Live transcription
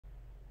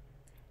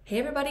Hey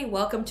everybody,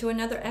 welcome to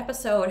another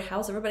episode.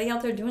 How's everybody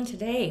out there doing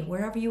today?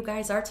 Wherever you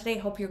guys are today,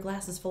 hope your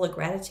glass is full of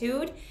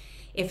gratitude.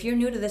 If you're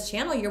new to this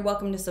channel, you're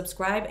welcome to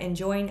subscribe and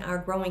join our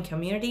growing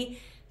community.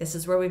 This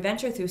is where we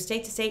venture through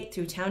state to state,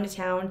 through town to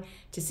town,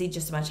 to see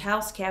just how much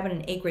house, cabin,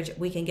 and acreage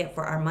we can get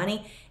for our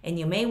money. And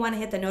you may want to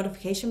hit the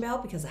notification bell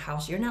because the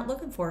house you're not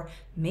looking for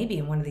may be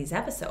in one of these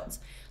episodes.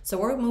 So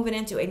we're moving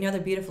into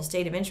another beautiful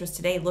state of interest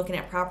today, looking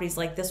at properties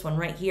like this one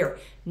right here.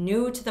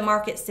 New to the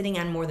market, sitting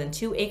on more than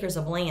 2 acres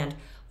of land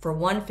for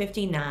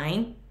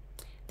 $159.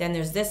 Then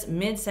there's this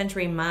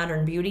mid-century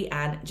modern beauty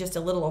on just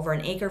a little over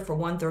an acre for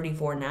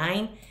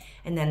 $134.9.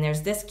 And then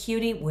there's this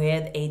cutie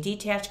with a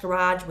detached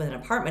garage with an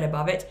apartment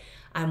above it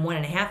on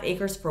 1.5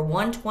 acres for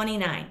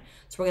 $129.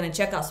 So we're going to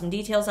check out some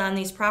details on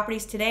these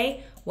properties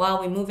today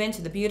while we move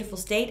into the beautiful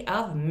state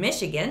of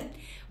Michigan.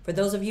 For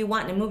those of you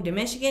wanting to move to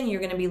Michigan, you're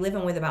going to be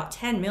living with about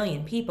 10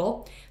 million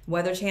people. The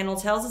Weather Channel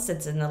tells us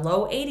it's in the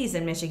low 80s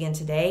in Michigan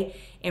today.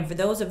 And for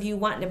those of you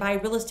wanting to buy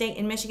real estate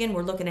in Michigan,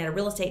 we're looking at a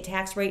real estate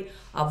tax rate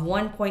of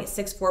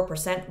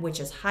 1.64%, which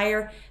is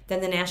higher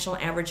than the national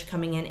average,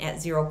 coming in at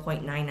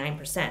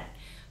 0.99%.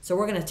 So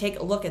we're going to take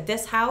a look at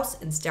this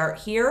house and start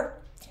here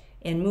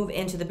and move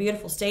into the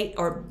beautiful state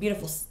or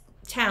beautiful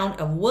town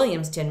of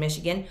Williamston,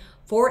 Michigan,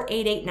 for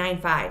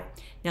 $88.95.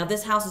 Now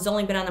this house has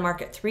only been on the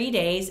market 3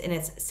 days and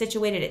it's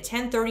situated at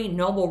 1030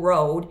 Noble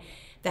Road.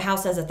 The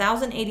house has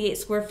 1,088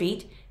 square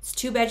feet. It's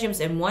 2 bedrooms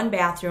and 1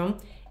 bathroom,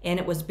 and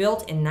it was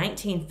built in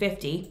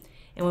 1950.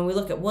 And when we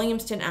look at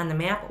Williamston on the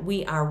map,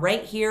 we are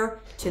right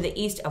here to the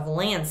east of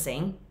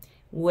Lansing.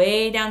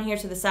 Way down here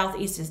to the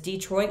southeast is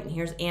Detroit, and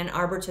here's Ann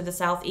Arbor to the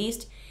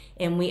southeast.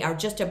 And we are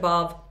just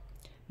above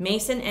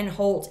Mason and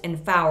Holt and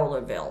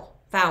Fowlerville.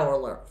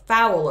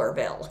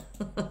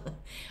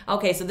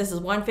 Okay, so this is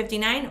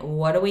 $159.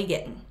 What are we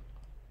getting?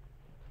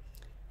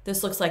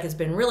 This looks like it's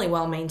been really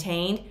well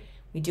maintained.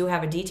 We do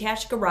have a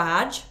detached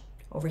garage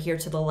over here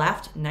to the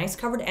left. Nice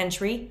covered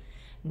entry.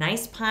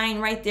 Nice pine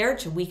right there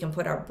so we can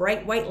put our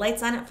bright white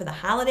lights on it for the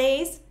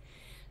holidays.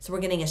 So we're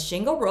getting a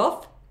shingle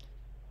roof.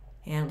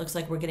 And it looks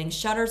like we're getting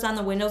shutters on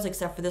the windows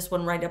except for this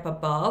one right up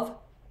above.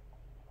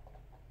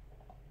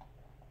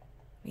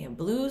 We have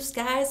blue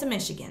skies of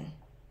Michigan.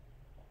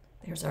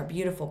 There's our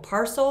beautiful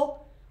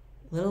parcel.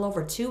 A little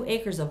over 2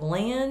 acres of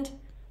land.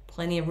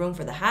 Plenty of room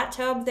for the hot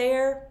tub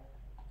there.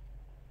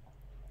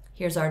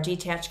 Here's our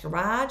detached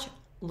garage.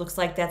 Looks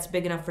like that's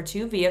big enough for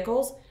 2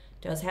 vehicles.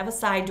 Does have a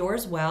side door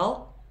as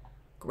well.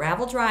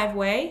 Gravel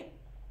driveway.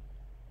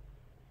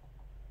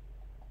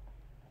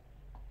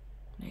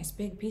 Nice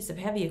big piece of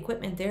heavy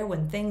equipment there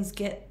when things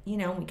get, we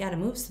got to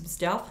move some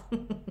stuff.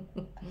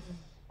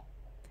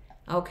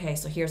 Okay,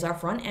 so here's our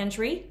front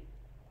entry.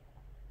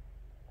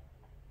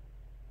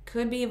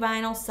 Could be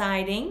vinyl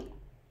siding.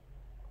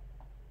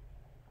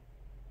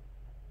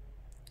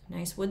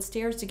 Nice wood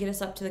stairs to get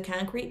us up to the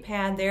concrete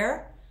pad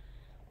there.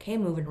 Okay,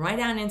 moving right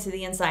on into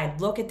the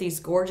inside. Look at these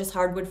gorgeous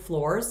hardwood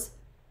floors.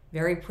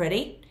 Very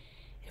pretty.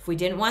 If we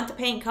didn't want the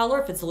paint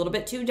color, if it's a little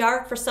bit too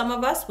dark for some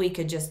of us, we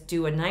could just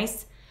do a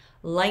nice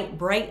light,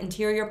 bright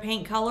interior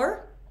paint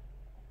color.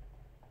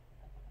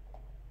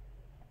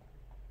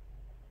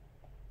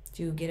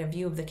 To get a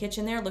view of the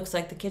kitchen there. Looks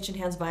like the kitchen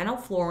has vinyl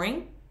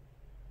flooring.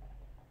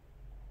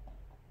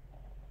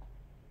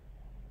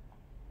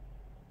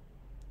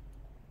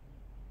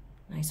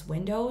 Nice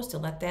windows to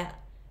let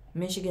that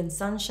Michigan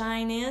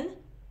sunshine in.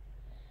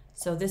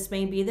 So this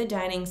may be the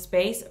dining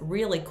space.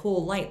 Really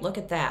cool light. Look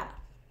at that.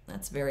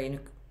 That's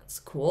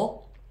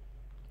cool.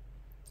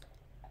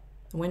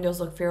 The windows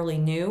look fairly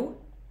new.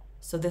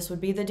 So this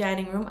would be the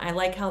dining room. I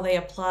like how they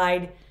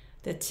applied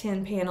the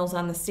tin panels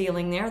on the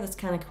ceiling there. That's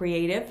kind of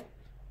creative.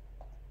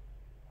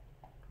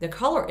 The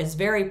color is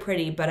very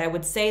pretty, but I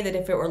would say that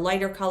if it were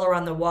lighter color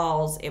on the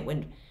walls, it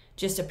would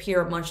just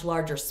appear a much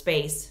larger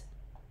space.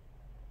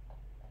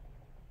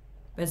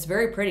 But it's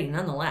very pretty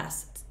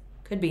nonetheless. It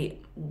could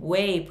be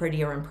way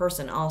prettier in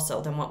person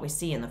also than what we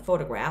see in the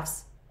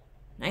photographs.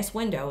 Nice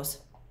windows.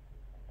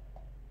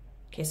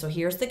 Okay, so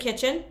here's the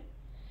kitchen.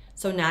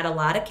 So not a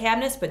lot of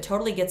cabinets, but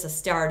totally gets us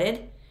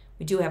started.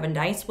 We do have a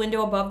nice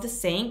window above the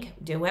sink.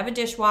 We do have a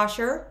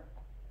dishwasher.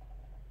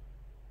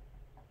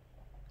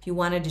 If you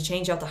wanted to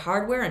change out the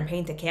hardware and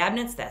paint the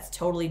cabinets, that's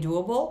totally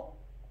doable.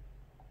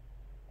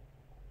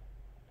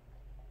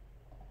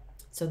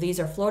 So these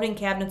are floating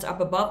cabinets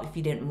up above. If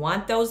you didn't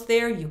want those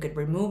there, you could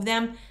remove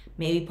them,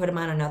 maybe put them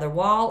on another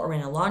wall or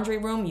in a laundry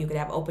room. You could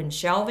have open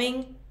shelving.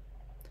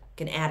 You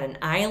can add an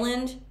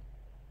island.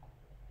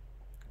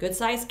 Good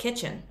sized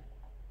kitchen.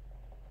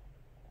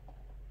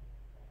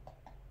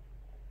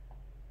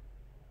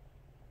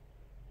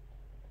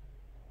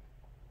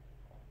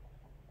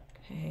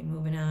 Okay,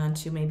 moving on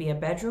to maybe a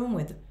bedroom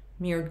with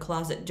mirrored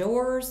closet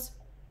doors.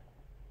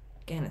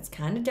 Again, it's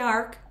kind of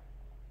dark.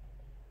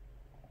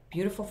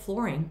 Beautiful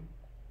flooring.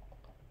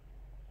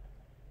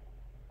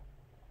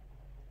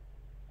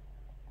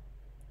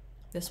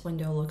 This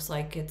window looks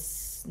like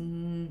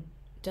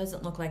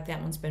doesn't look like that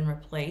one's been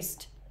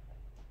replaced.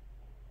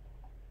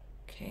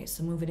 Okay,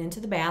 so move it into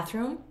the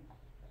bathroom.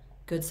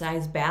 Good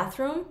sized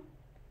bathroom.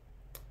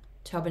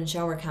 Tub and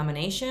shower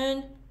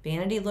combination.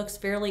 Vanity looks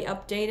fairly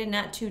updated,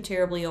 not too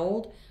terribly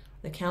old.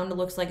 The counter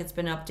looks like it's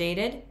been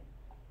updated.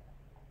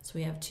 So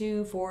we have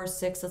 2, 4,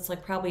 6. That's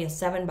like probably a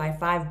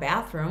 7x5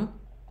 bathroom.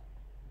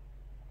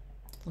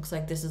 Looks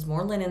like this is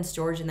more linen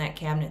storage in that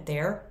cabinet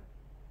there.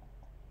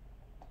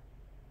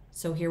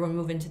 So here we're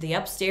moving to the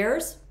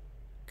upstairs.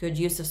 Good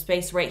use of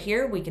space right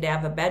here. We could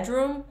have a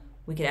bedroom.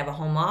 We could have a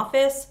home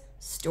office,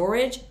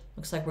 storage.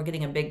 Looks like we're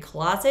getting a big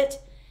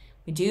closet.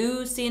 We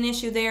do see an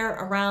issue there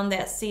around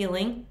that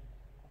ceiling.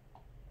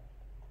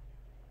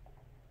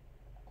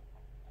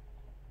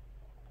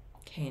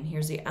 Okay, and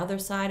here's the other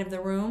side of the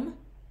room.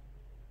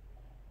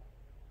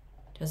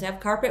 Does have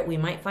carpet. We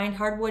might find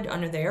hardwood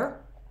under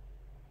there.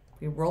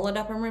 We roll it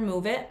up and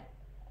remove it.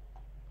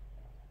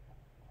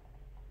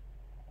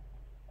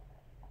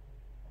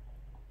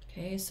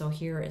 Okay, so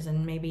here is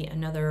maybe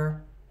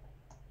another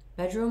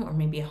bedroom, or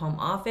maybe a home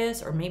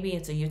office, or maybe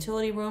it's a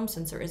utility room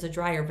since there is a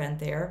dryer vent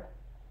there.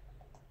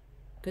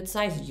 Good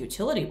sized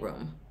utility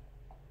room.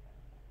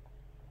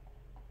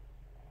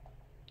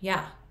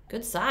 Yeah,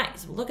 good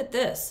size. Look at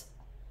this.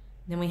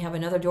 Then we have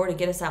another door to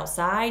get us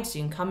outside, so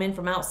you can come in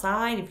from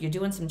outside if you're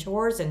doing some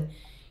chores and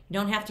you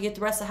don't have to get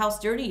the rest of the house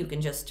dirty. You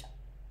can just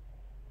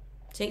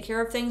take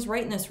care of things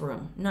right in this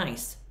room.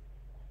 Nice.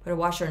 Put a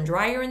washer and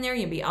dryer in there,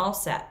 you'll be all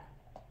set.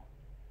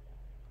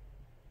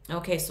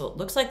 Okay, so it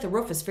looks like the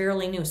roof is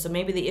fairly new, so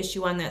maybe the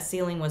issue on that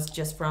ceiling was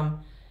just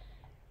from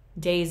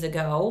days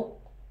ago.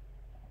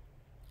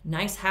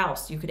 Nice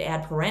house. You could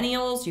add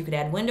perennials, you could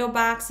add window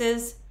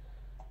boxes.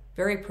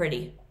 Very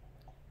pretty.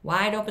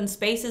 Wide open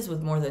spaces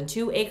with more than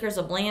 2 acres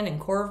of land and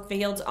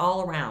cornfields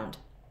all around.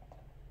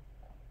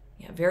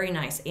 Yeah, very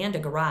nice. And a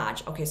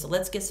garage. Okay, so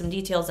let's get some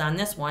details on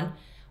this one.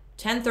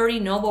 1030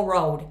 Noble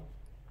Road,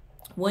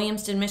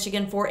 Williamston,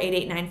 Michigan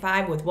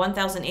 48895 with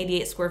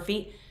 1,088 square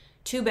feet,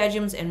 2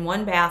 bedrooms and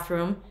 1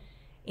 bathroom.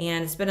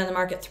 And it's been on the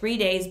market 3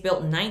 days, built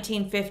in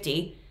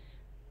 1950.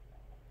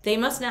 They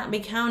must not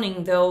be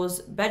counting those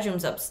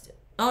bedrooms upstairs.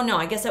 Oh no,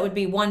 I guess that would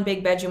be 1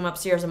 big bedroom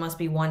upstairs. It must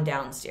be 1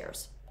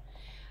 downstairs.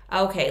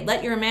 Okay,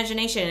 let your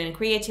imagination and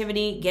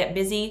creativity get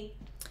busy.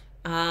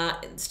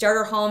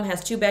 Starter home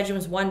has 2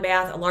 bedrooms, 1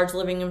 bath, a large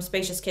living room,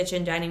 spacious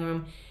kitchen, dining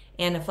room,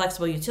 and a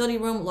flexible utility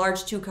room.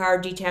 Large 2-car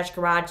detached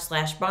garage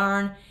 /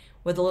 barn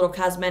with a little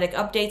cosmetic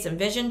updates and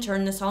vision.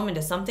 Turn this home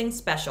into something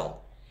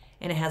special.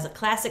 And it has a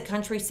classic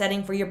country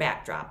setting for your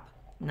backdrop.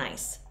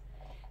 Nice.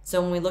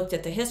 So when we looked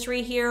at the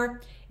history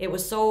here, it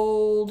was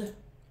sold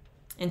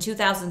in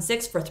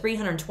 2006 for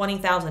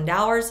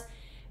 $320,000.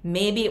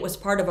 Maybe it was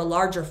part of a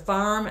larger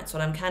farm. That's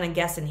what I'm kind of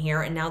guessing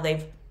here. And now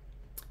they've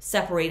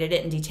separated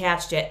it and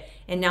detached it.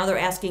 And now they're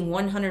asking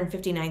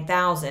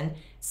 $159,000.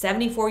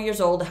 74 years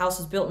old. The house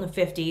was built in the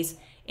 50s.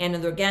 And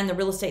again, the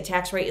real estate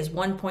tax rate is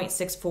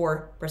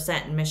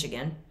 1.64% in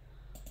Michigan.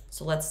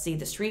 So let's see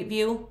the street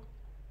view.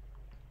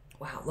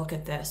 Wow, look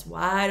at this.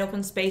 Wide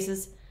open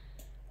spaces.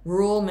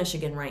 Rural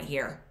Michigan right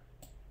here.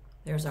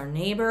 There's our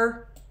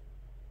neighbor.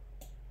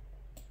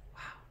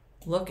 Wow,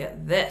 look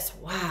at this.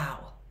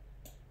 Wow.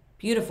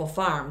 Beautiful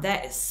farm.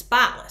 That is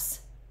spotless.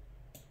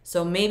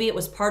 So maybe it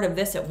was part of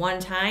this at one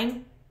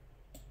time.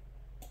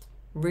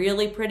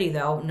 Really pretty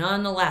though.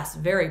 Nonetheless,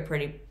 very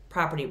pretty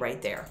property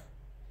right there.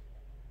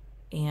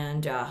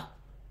 And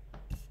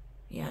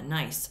yeah,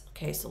 nice.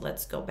 Okay, so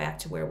let's go back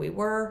to where we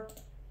were.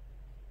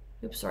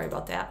 Oops, sorry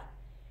about that.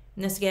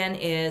 And this again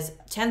is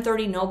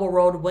 1030 Noble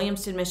Road,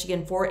 Williamston,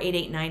 Michigan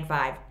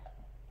 48895.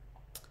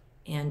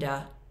 And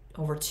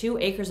over 2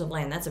 acres of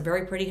land. That's a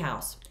very pretty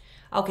house.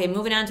 Okay,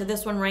 moving on to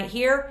this one right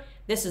here.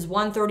 This is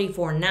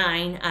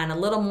 134.9 on a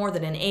little more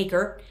than an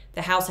acre.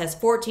 The house has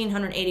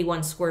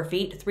 1,481 square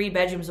feet, 3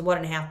 bedrooms and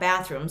 1.5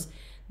 bathrooms.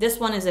 This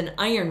one is in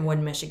Ironwood,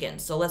 Michigan.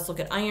 So let's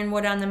look at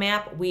Ironwood on the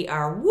map. We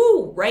are,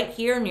 right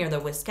here near the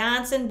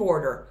Wisconsin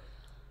border.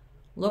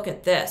 Look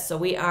at this. So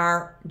we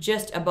are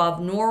just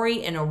above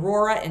Norrie and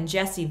Aurora and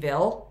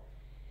Jesseville.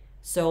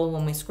 So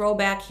when we scroll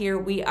back here,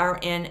 we are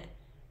in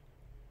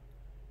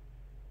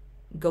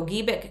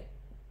Gogebic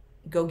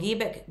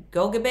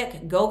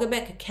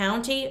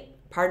County.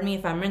 Pardon me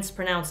if I'm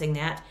mispronouncing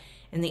that.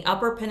 In the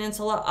Upper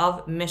Peninsula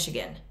of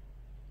Michigan.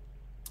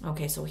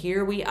 Okay, so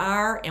here we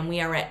are, and we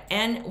are at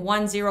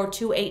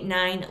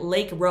N10289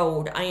 Lake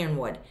Road,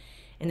 Ironwood.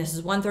 And this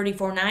is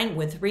 134.9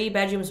 with 3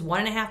 bedrooms,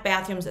 1.5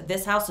 bathrooms.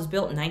 This house was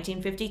built in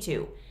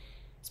 1952.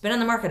 It's been on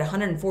the market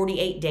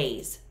 148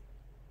 days.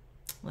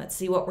 Let's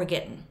see what we're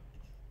getting.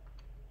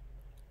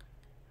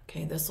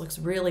 Okay, this looks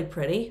really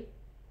pretty.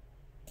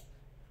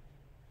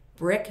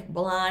 Brick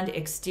blonde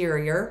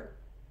exterior.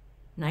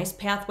 Nice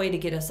pathway to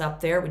get us up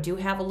there. We do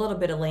have a little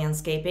bit of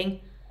landscaping.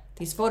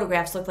 These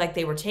photographs look like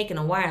they were taken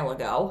a while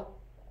ago.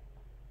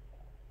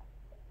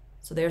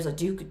 So there's a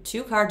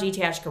 2-car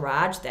detached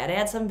garage. That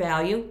adds some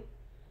value.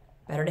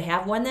 Better to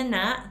have one than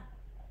not.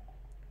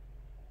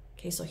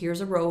 Okay, so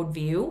here's a road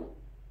view.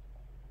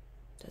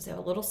 Does have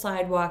a little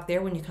sidewalk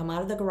there when you come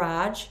out of the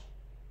garage.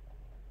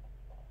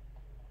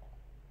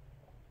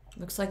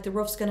 Looks like the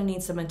roof's going to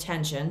need some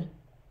attention.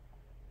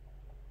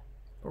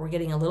 But we're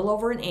getting a little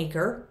over an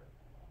acre.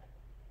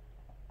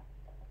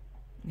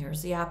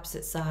 There's the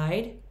opposite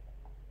side.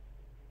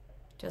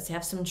 Does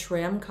have some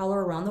trim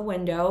color around the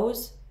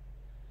windows.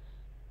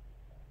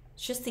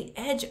 It's just the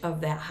edge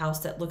of that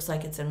house that looks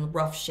like it's in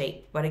rough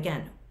shape. But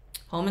again,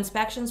 home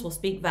inspections will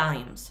speak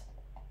volumes.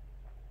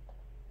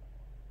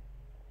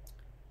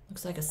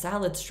 Looks like a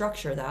solid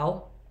structure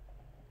though.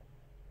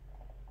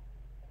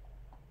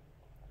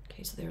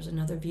 Okay, so there's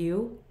another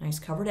view. Nice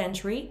covered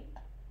entry.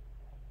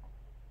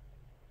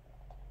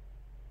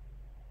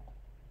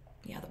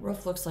 Yeah, the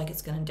roof looks like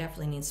it's going to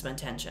definitely need some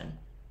attention.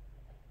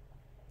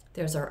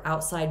 There's our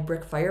outside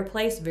brick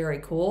fireplace. Very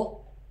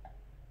cool.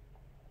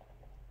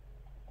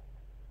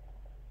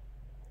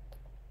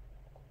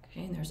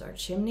 Okay, and there's our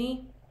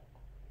chimney.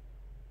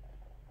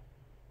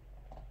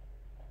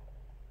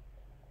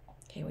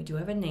 Okay, we do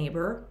have a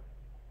neighbor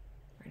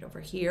right over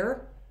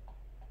here.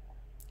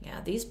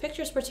 Yeah, these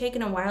pictures were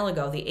taken a while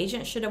ago. The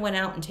agent should have went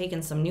out and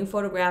taken some new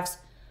photographs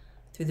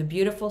through the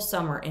beautiful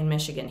summer in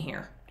Michigan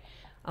here.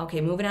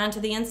 Okay, moving on to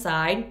the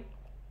inside.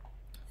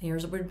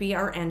 Here's would be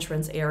our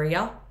entrance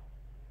area.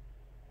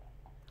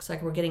 Looks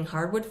like we're getting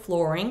hardwood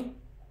flooring.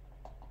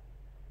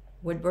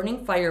 Wood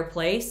burning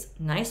fireplace.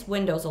 Nice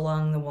windows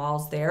along the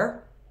walls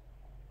there.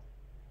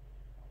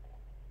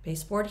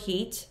 Baseboard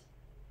heat.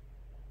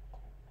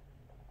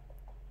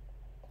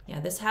 Yeah,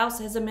 this house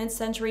has a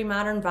mid-century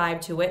modern vibe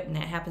to it, and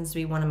it happens to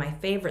be one of my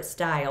favorite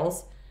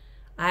styles.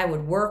 I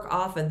would work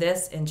off of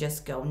this and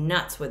just go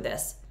nuts with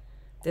this.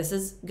 This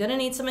is going to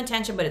need some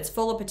attention, but it's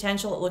full of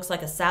potential. It looks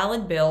like a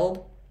solid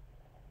build.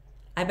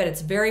 I bet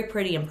it's very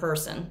pretty in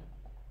person.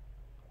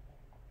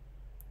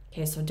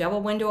 Okay, so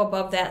double window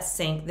above that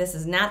sink. This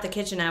is not the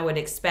kitchen I would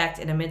expect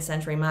in a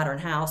mid-century modern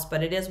house,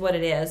 but it is what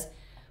it is.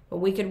 But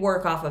we could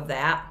work off of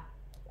that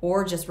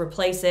or just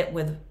replace it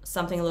with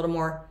something a little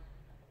more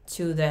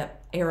to the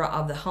era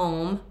of the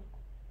home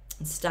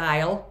and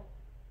style.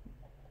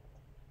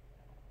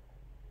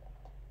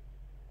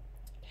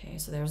 Okay,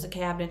 so there's the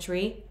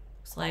cabinetry.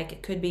 Looks like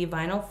it could be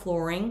vinyl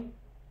flooring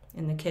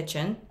in the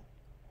kitchen.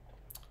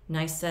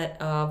 Nice set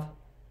of,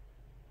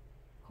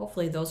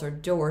 hopefully those are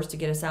doors to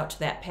get us out to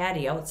that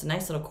patio. It's a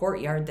nice little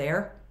courtyard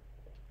there.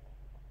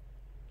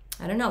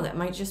 I don't know, that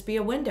might just be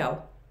a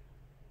window.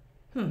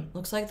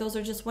 Looks like those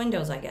are just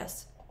windows, I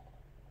guess.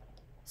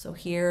 So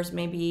here's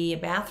maybe a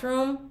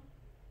bathroom.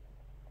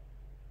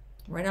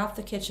 Right off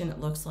the kitchen, it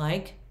looks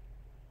like.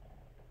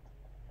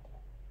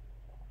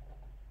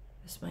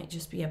 This might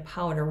just be a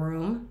powder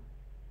room.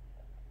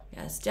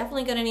 Yeah, it's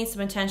definitely going to need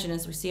some attention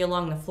as we see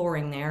along the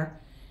flooring there.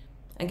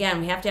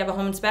 Again, we have to have a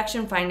home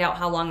inspection, find out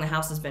how long the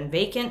house has been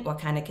vacant, what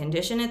kind of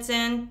condition it's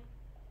in.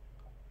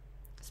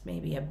 This may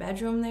be a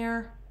bedroom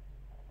there.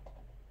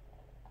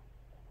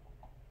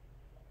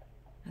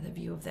 Another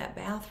view of that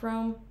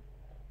bathroom.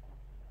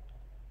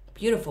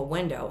 Beautiful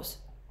windows.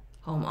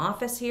 Home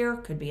office here,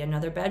 could be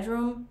another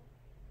bedroom.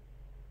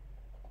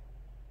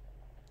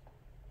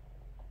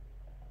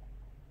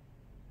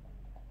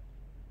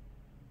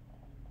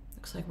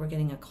 Looks like we're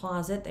getting a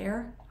closet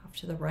there off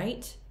to the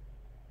right.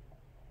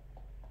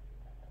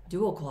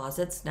 Dual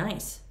closets,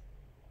 nice.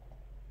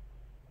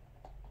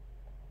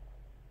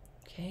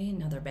 Okay,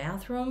 another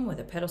bathroom with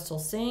a pedestal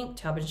sink,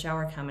 tub and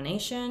shower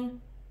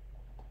combination.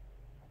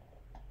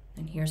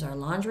 And here's our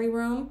laundry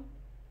room.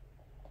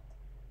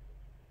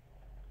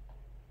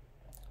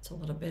 It's a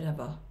little bit of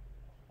a,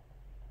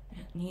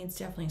 it needs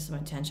definitely some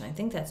attention. I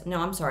think that's, no,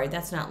 I'm sorry,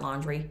 that's not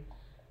laundry.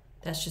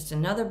 That's just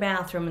another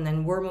bathroom, and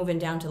then we're moving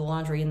down to the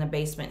laundry in the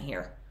basement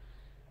here.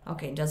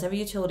 Okay, it does have a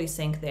utility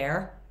sink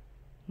there.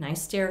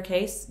 Nice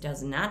staircase,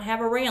 does not have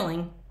a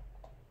railing.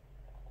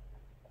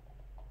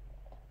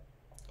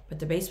 But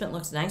the basement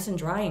looks nice and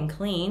dry and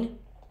clean.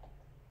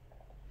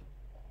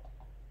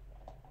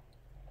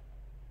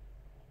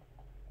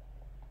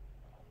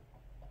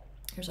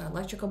 Here's our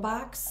electrical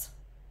box.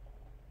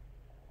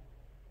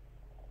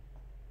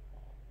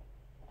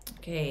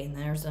 Okay, and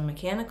there's the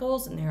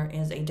mechanicals, and there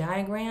is a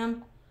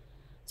diagram.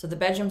 So the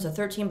bedrooms are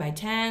 13 by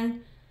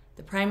 10.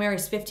 The primary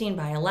is 15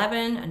 by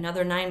 11.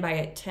 Another 9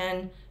 by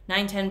 10,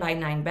 9-10 by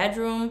 9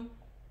 bedroom.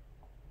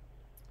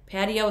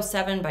 Patio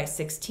 7 by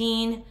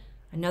 16.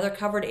 Another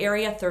covered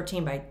area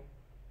 13 by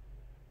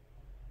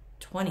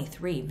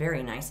 23.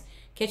 Very nice.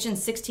 Kitchen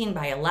 16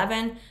 by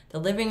 11. The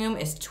living room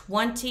is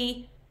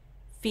 20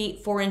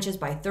 feet 4 inches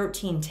by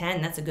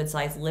 13-10. That's a good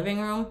size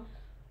living room.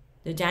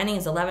 The dining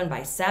is 11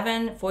 by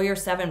 7. Foyer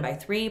 7 by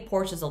 3.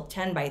 Porch is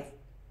 10 by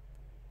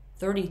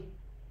 30.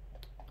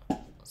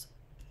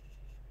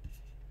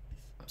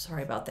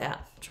 Sorry about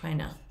that. I'm trying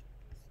to,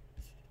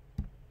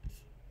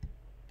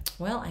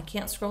 well, I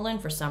can't scroll in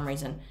for some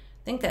reason.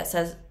 I think that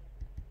says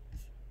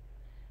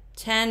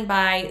 10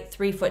 by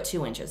 3 foot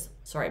 2 inches.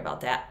 Sorry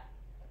about that.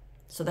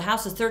 So the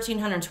house is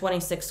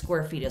 1,326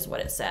 square feet is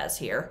what it says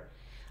here.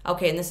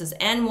 Okay, and this is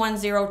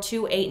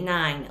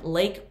N10289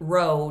 Lake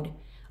Road,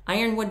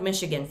 Ironwood,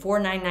 Michigan,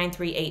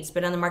 49938. It's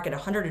been on the market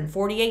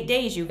 148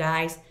 days, you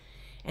guys.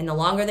 And the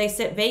longer they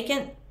sit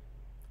vacant,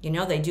 you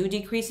know, they do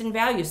decrease in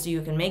value, so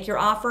you can make your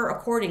offer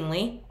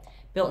accordingly.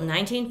 Built in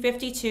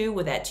 1952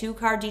 with that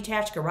 2-car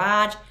detached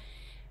garage.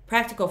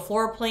 Practical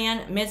floor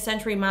plan,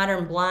 mid-century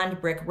modern blonde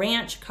brick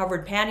ranch,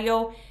 covered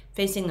patio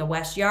facing the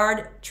west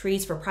yard,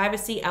 trees for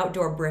privacy,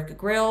 outdoor brick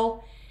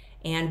grill,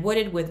 and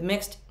wooded with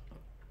mixed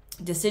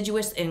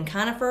deciduous and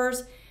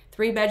conifers.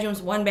 3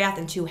 bedrooms, 1 bath,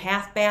 and 2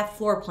 half bath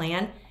floor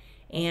plan,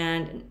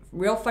 and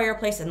real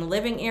fireplace in the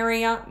living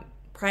area.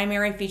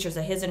 Primary features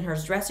a his and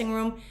hers dressing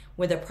room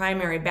with a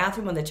primary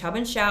bathroom with a tub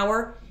and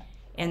shower.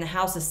 And the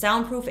house is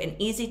soundproof and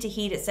easy to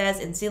heat, it says,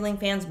 and ceiling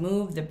fans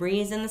move the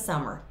breeze in the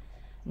summer.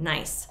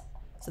 Nice.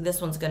 So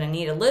this one's going to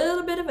need a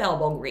little bit of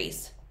elbow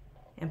grease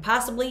and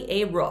possibly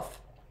a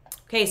roof.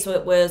 Okay, so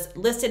it was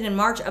listed in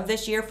March of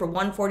this year for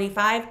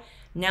 $145,000.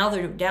 Now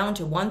they're down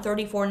to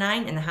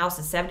 $134,900, and the house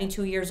is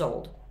 72 years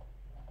old.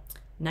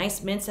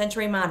 Nice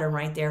mid-century modern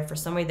right there for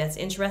somebody that's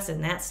interested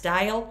in that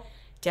style.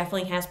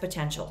 Definitely has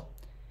potential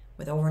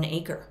with over an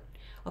acre.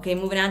 Okay,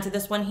 moving on to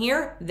this one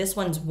here. This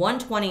one's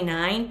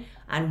 $129,000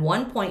 on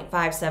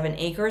 1.57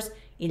 acres,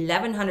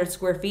 1,100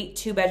 square feet,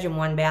 2 bedroom,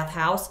 1 bath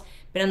house.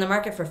 Been on the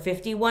market for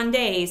 51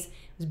 days. It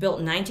was built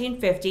in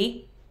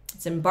 1950.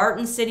 It's in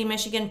Barton City,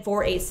 Michigan,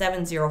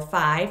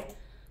 48705.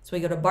 So we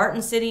go to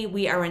Barton City.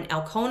 We are in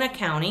Alcona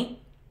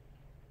County.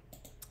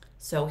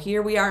 So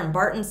here we are in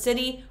Barton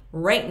City,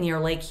 right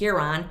near Lake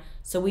Huron.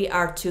 So we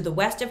are to the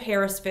west of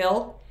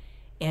Harrisville,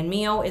 and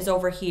Mio is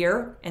over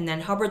here, and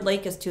then Hubbard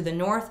Lake is to the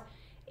north,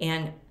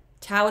 and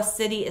Tawas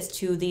City is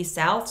to the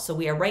south. So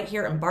we are right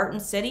here in Barton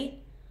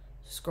City.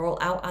 Scroll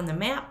out on the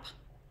map.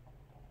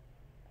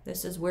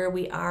 This is where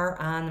we are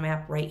on the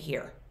map right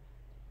here.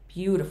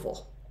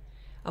 Beautiful.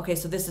 Okay,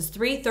 so this is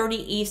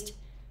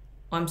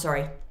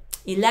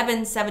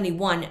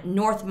 1171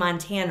 North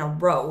Montana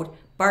Road,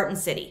 Barton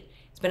City.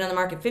 It's been on the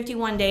market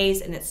 51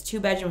 days, and it's 2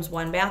 bedrooms,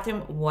 1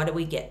 bathroom. What are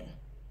we getting?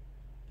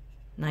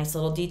 Nice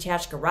little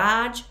detached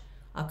garage,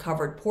 a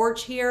covered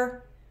porch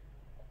here.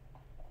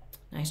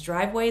 Nice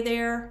driveway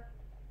there.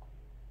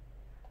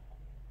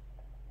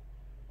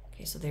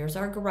 Okay, so there's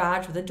our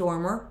garage with a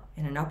dormer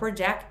and an upper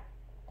deck.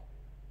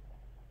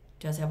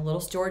 Does have a little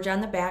storage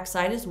on the back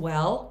side as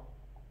well.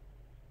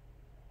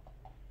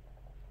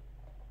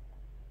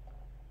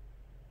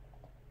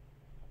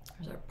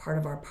 There's our part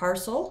of our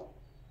parcel.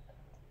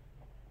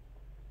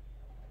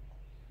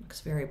 Looks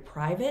very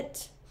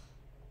private.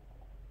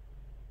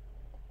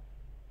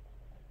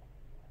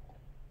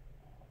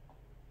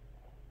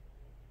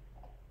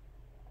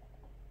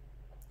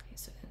 Okay,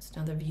 so it's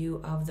another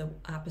view of the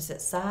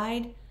opposite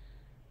side.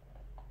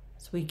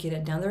 So we get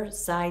another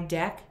side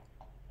deck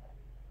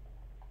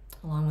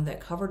along with that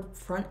covered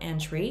front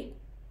entry.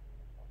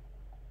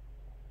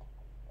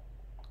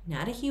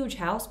 Not a huge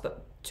house,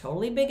 but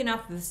totally big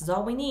enough. This is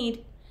all we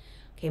need.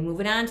 Okay,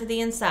 moving on to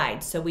the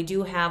inside. So we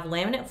do have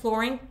laminate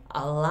flooring,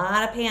 a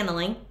lot of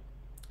paneling,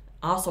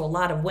 also a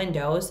lot of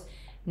windows.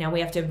 Now we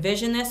have to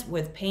envision this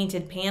with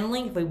painted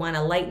paneling. If we want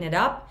to lighten it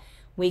up,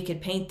 we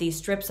could paint these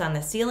strips on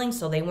the ceiling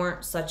so they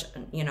weren't such,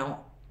 you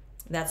know,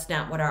 that's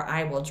not what our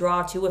eye will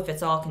draw to if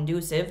it's all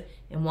conducive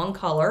in one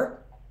color.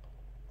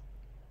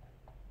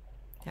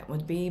 That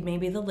would be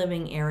maybe the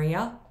living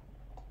area.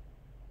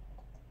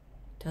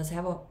 Does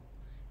have a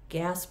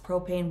gas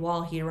propane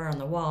wall heater on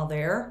the wall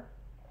there.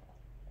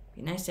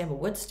 Be nice to have a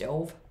wood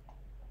stove.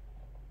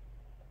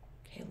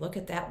 Okay, look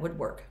at that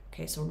woodwork.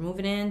 Okay, so we're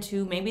moving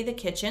into maybe the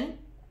kitchen.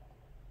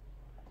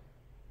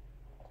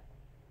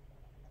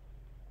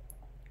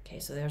 Okay,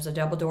 so there's a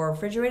double door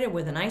refrigerator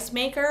with an ice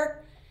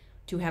maker.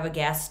 Do have a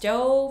gas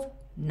stove.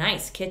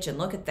 Nice kitchen,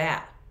 look at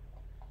that.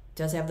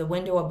 Does have the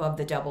window above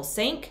the double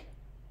sink.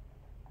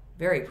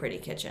 Very pretty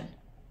kitchen.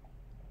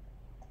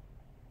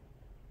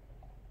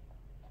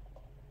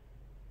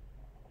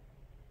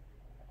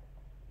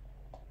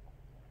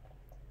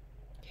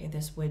 Okay,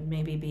 this would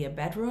maybe be a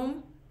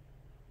bedroom.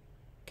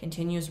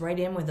 Continues right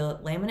in with the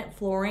laminate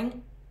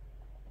flooring.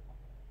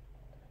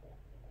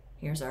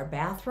 Here's our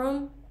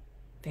bathroom.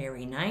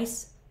 Very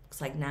nice.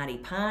 Looks like knotty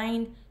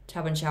pine.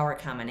 Tub and shower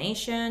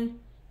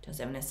combination. Does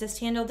have an assist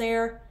handle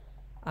there.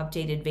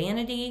 Updated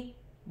vanity.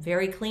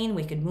 Very clean.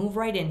 We could move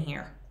right in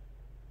here.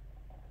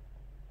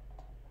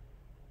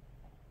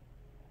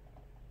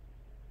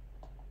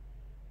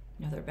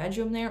 Another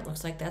bedroom there. It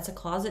looks like that's a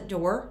closet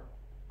door.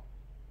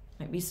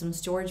 Might be some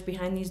storage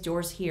behind these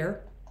doors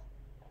here.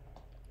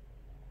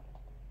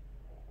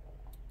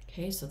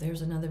 Okay, so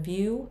there's another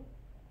view.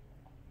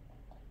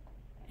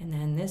 And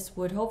then this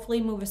would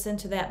hopefully move us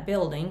into that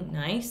building.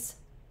 Nice.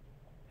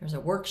 There's a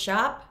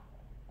workshop.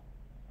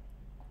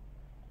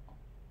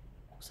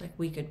 Looks like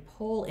we could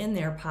pull in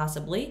there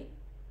possibly.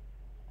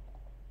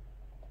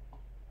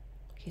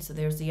 Okay, so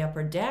there's the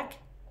upper deck.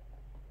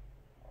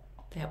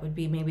 That would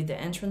be maybe the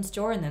entrance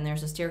door, and then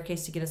there's a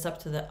staircase to get us up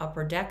to the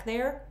upper deck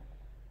there.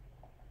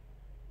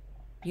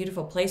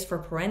 Beautiful place for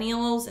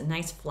perennials and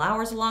nice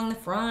flowers along the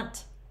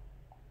front.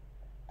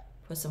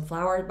 Put some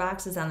flower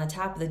boxes on the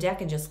top of the deck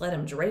and just let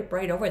them drape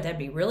right over it. That'd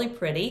be really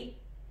pretty.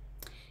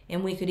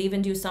 And we could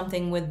even do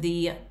something with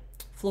the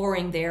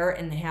flooring there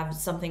and have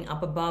something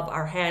up above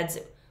our heads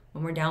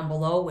when we're down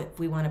below if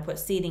we want to put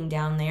seating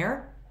down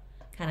there.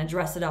 Kind of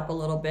dress it up a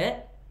little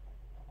bit.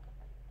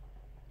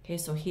 Okay,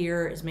 so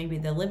here is maybe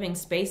the living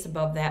space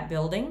above that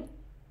building.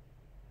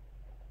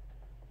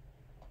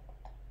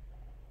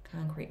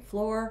 Concrete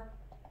floor.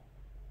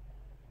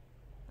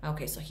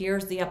 Okay, so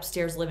here's the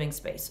upstairs living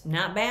space.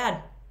 Not bad.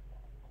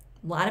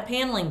 A lot of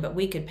paneling, but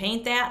we could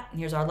paint that.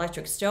 Here's our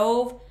electric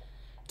stove.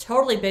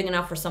 Totally big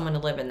enough for someone to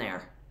live in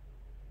there.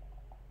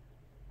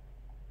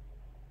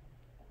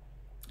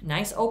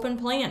 Nice open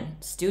plan.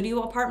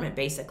 Studio apartment,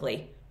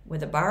 basically,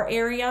 with a bar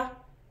area.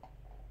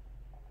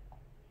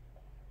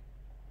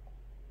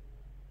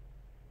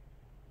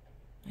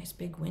 Nice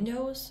big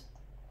windows.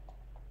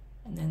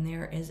 And then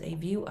there is a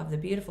view of the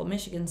beautiful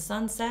Michigan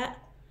sunset.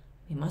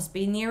 We must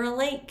be near a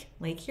lake,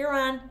 Lake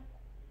Huron.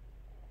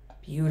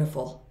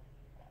 Beautiful.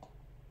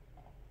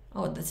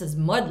 Oh, this is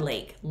Mud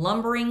Lake,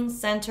 lumbering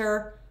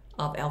center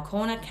of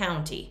Alcona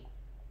County.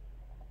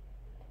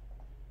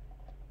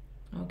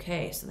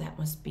 Okay, so that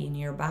must be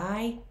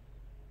nearby.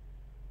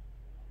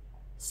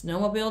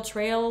 Snowmobile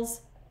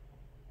trails.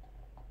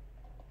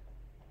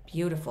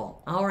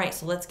 Beautiful. All right,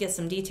 so let's get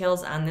some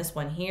details on this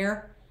one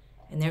here.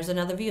 And there's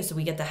another view. So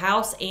we get the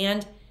house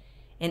and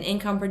an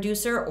income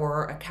producer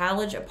or a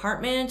college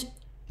apartment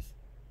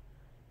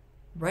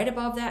right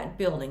above that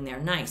building there.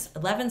 Nice.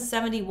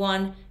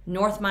 1171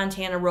 North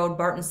Montana Road,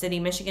 Barton City,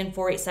 Michigan,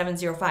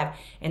 48705.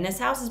 And this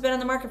house has been on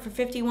the market for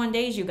 51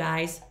 days, you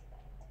guys.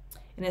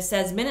 And it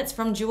says minutes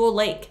from Jewel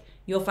Lake.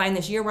 You'll find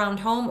this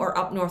year-round home or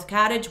up north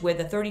cottage with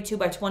a 32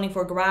 by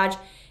 24 garage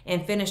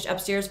and finished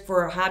upstairs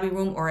for a hobby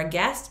room or a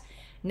guest.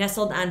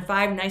 Nestled on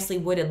 5 nicely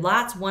wooded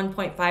lots,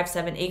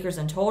 1.57 acres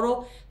in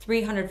total,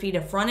 300 feet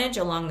of frontage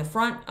along the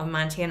front of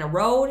Montana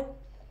Road.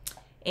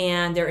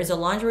 And there is a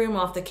laundry room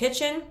off the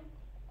kitchen.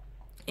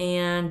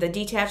 And the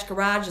detached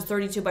garage is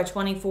 32 by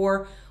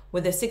 24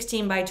 with a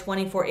 16 by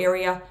 24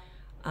 area.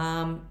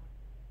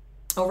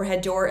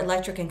 Overhead door,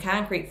 electric and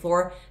concrete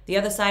floor. The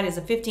other side is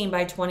a 15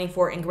 by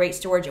 24 and great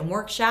storage and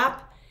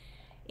workshop.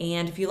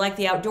 And if you like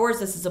the outdoors,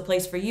 this is a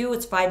place for you.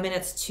 It's 5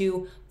 minutes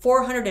to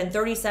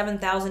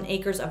 437,000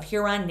 acres of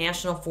Huron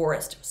National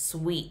Forest.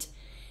 Sweet.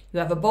 You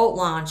have a boat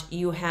launch.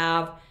 You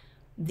have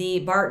the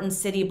Barton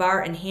City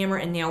Bar and Hammer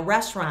and Nail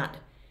restaurant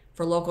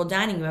for local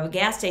dining. You have a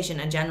gas station,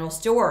 a general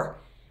store,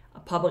 a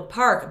public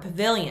park, a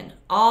pavilion,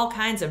 all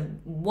kinds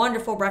of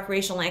wonderful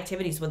recreational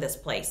activities with this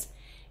place.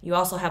 You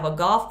also have a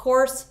golf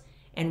course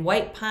and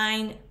White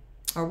Pine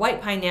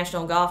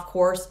National Golf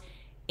Course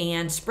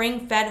and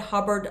spring-fed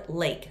Hubbard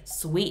Lake.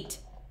 Sweet.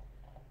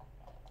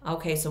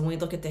 Okay, so when we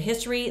look at the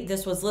history,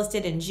 this was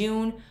listed in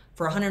June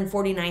for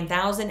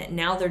 $149,000.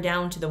 Now they're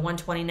down to the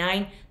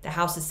 $129,000. The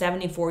house is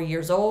 74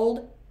 years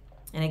old.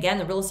 And again,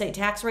 the real estate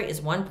tax rate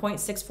is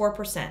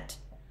 1.64%.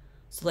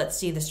 So let's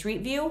see the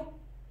street view.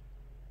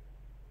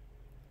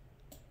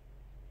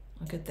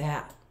 Look at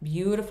that.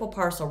 Beautiful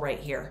parcel right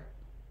here.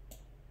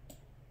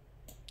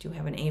 Do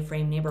have an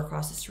A-frame neighbor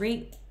across the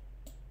street.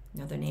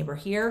 Another neighbor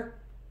here.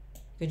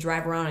 You could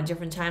drive around at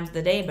different times of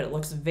the day, but it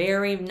looks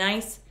very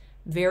nice,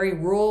 very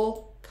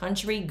rural,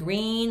 country,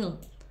 green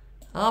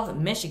of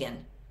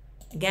Michigan.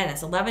 Again,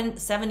 it's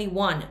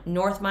 1171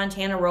 North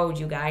Montana Road,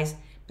 you guys.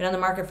 Been on the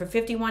market for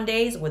 51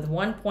 days with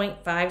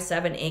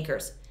 1.57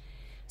 acres.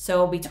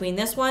 So between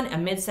this one, a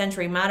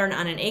mid-century modern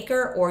on an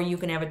acre, or you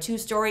can have a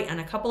 2-story on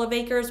a couple of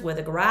acres with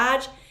a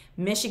garage.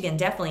 Michigan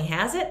definitely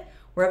has it.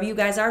 Wherever you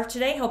guys are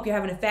today, hope you're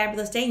having a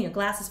fabulous day and your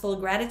glass is full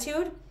of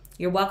gratitude.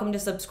 You're welcome to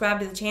subscribe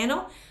to the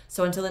channel.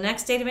 So until the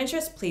next state of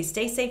interest, please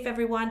stay safe,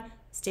 everyone.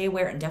 Stay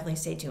aware and definitely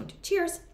stay tuned. Cheers.